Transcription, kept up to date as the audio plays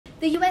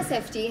The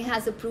USFDA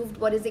has approved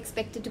what is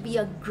expected to be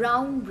a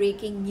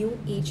groundbreaking new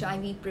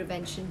HIV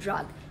prevention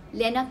drug,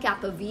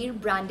 lenacapavir,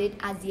 branded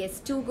as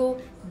Yeztugo,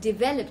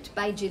 developed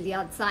by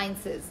Gilead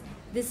Sciences.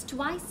 This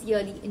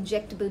twice-yearly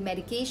injectable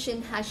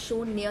medication has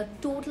shown near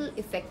total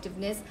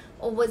effectiveness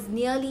or was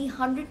nearly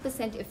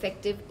 100%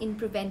 effective in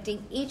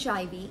preventing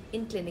HIV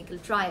in clinical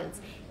trials,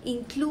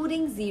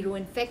 including zero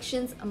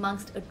infections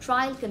amongst a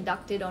trial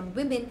conducted on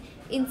women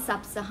in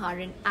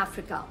sub-Saharan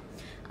Africa.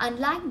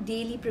 Unlike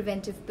daily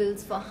preventive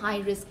pills for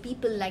high-risk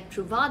people like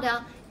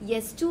Truvada,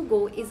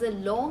 Yeztugo is a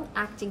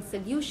long-acting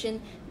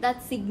solution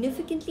that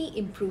significantly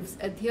improves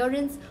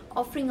adherence,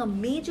 offering a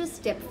major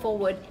step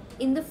forward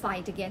in the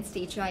fight against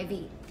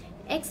HIV.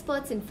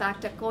 Experts, in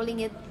fact, are calling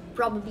it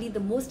probably the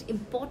most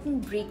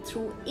important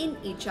breakthrough in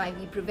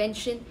HIV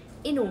prevention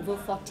in over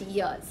 40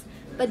 years.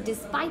 But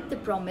despite the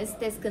promise,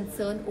 there's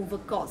concern over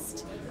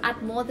cost.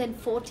 At more than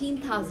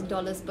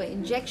 $14,000 per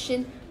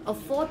injection,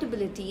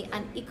 affordability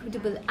and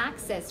equitable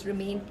access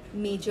remain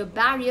major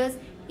barriers,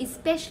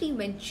 especially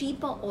when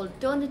cheaper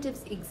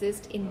alternatives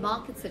exist in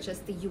markets such as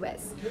the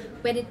US.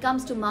 When it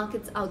comes to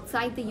markets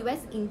outside the US,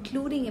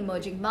 including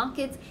emerging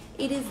markets,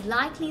 it is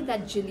likely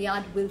that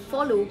Gilead will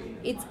follow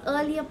its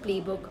earlier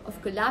playbook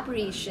of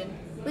collaboration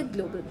with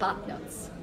global partners.